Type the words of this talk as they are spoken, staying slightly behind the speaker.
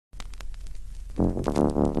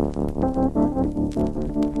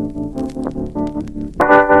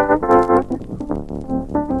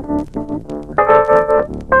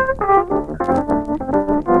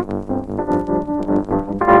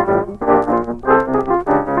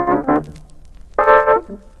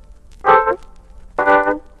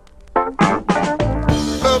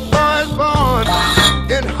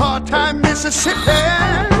Mississippi,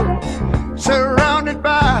 surrounded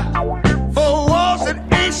by four walls that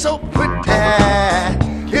ain't so pretty.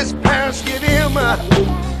 His parents give him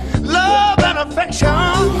love and affection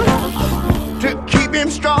to keep him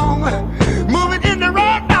strong, moving in the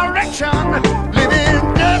right direction,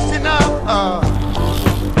 living just enough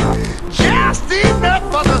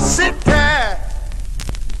for the city.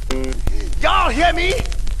 Y'all hear me?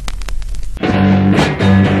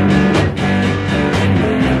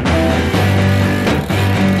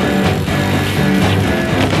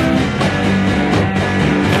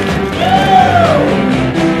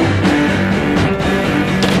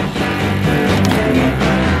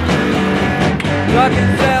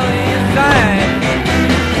 Trucking selling inside,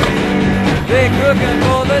 they cooking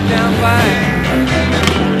for the downpipe.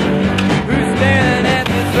 Who's standing at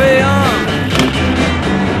the trail?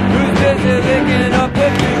 Who's busy licking up a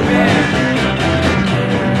coupon?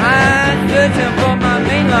 I'm searching for my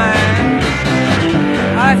main line.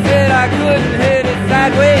 I said I couldn't hit it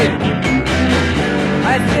sideways.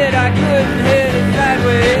 I said I couldn't hit it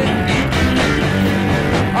sideways.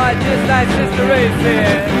 Or just like Sister Ray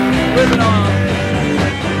said, with it on.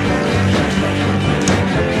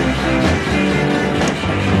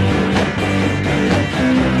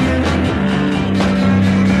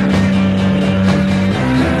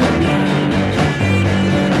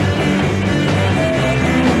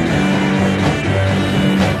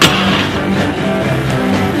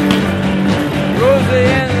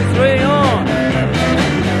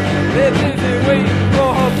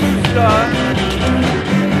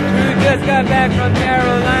 Just got back from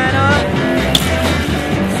Carolina.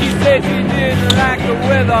 She said she didn't like the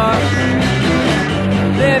weather.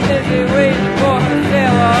 They're busy waiting for her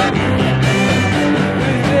sailor,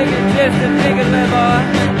 who's digging just a bigger liver.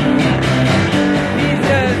 He's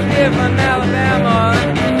just here from Alabama.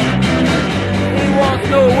 He wants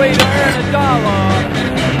no way to earn a dollar.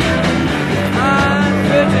 I'm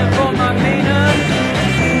searching for my meaner.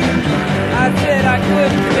 I said I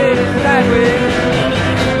couldn't hit it sideways.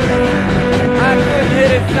 I couldn't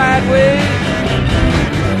hit it sideways.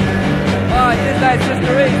 Oh, just like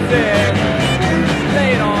Sister Ray said,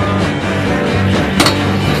 lay it on her.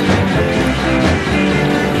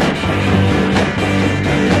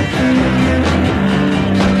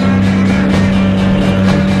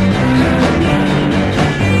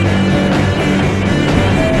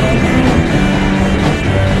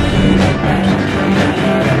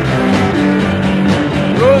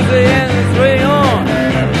 Rosie and the three on,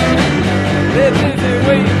 they're busy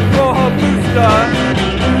waiting for her booster,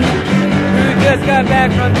 who just got back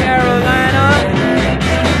from Carolina.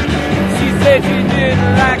 She said she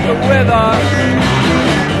didn't like the weather.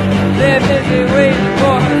 They're busy waiting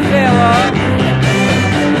for her sailor.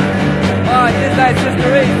 Oh, just like Sister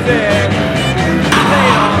Ray said.